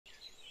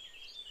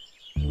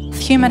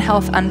human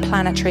health and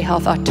planetary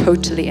health are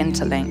totally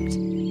interlinked.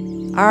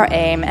 Our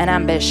aim and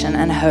ambition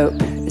and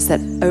hope is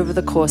that over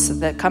the course of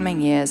the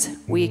coming years,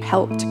 we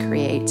help to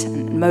create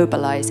and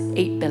mobilize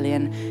 8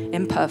 billion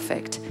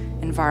imperfect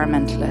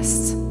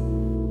environmentalists.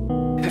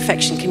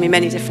 Perfection can be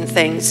many different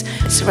things.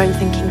 It's around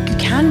thinking you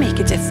can make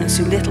a difference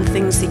through little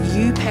things that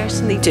you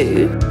personally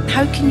do.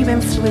 How can you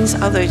influence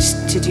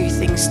others to do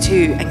things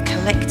too? And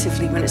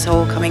collectively, when it's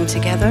all coming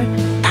together,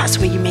 that's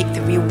where you make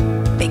the real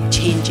big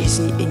changes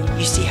and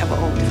you see how it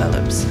all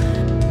develops.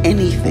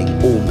 Anything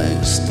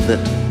almost that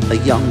a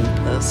young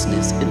person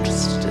is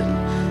interested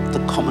in,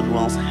 the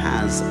Commonwealth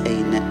has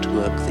a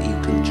network that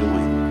you can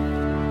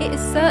join. It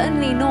is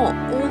certainly not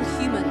all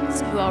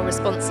humans who are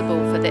responsible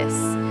for this.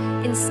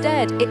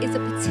 Instead, it is a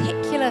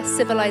particular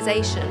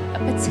civilization, a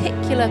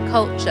particular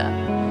culture.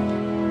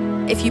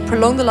 If you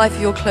prolong the life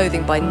of your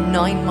clothing by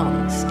 9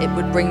 months, it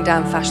would bring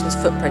down fashion's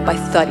footprint by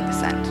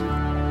 30%.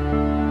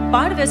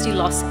 Biodiversity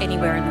loss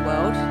anywhere in the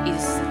world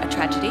is a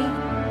tragedy.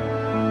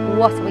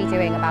 What are we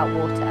doing about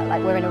water?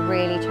 Like, we're in a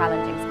really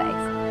challenging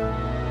space.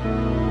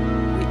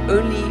 We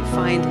only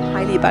find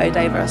highly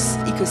biodiverse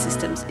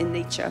ecosystems in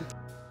nature.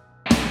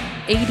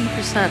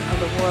 80% of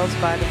the world's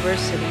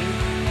biodiversity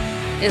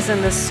is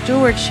in the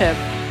stewardship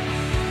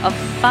of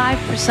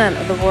 5%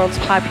 of the world's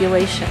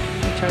population,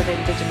 which are the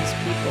indigenous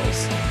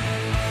peoples.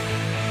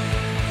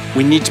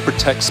 We need to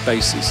protect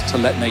spaces to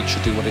let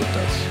nature do what it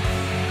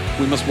does.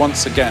 We must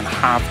once again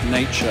have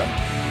nature,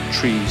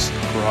 trees,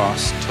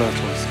 grass,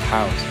 turtles,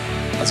 cows,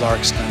 as our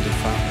extended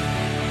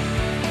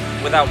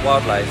family. Without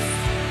wildlife,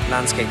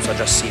 landscapes are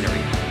just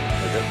scenery.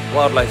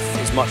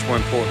 Wildlife is much more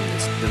important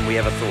than we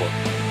ever thought.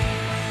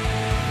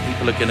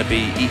 People are going to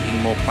be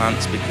eating more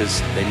plants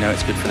because they know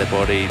it's good for their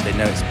body, they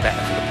know it's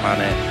better for the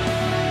planet.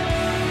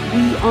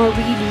 We are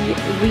really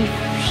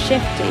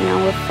shifting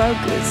our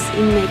focus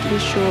in making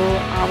sure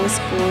our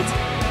sport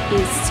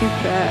is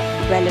super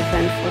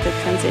relevant for the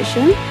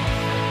transition.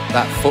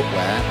 That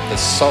footwear, the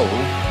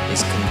sole,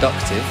 is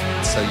conductive,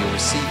 so you're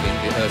receiving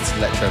the Earth's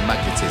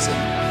electromagnetism.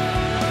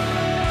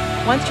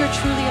 Once you're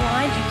truly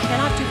aligned, you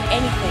cannot do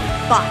anything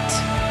but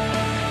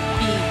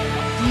be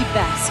the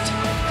best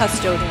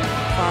custodian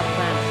of our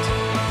planet.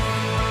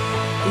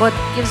 What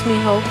gives me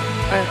hope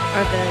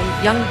are the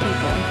young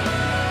people.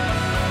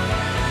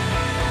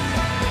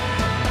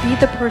 Be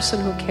the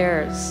person who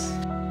cares.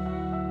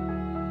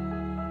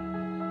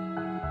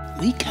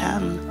 We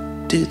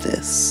can do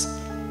this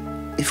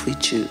if we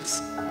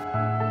choose.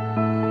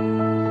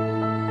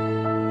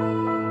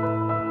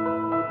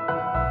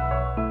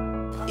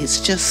 It's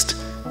just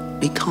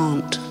we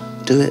can't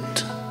do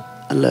it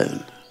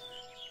alone.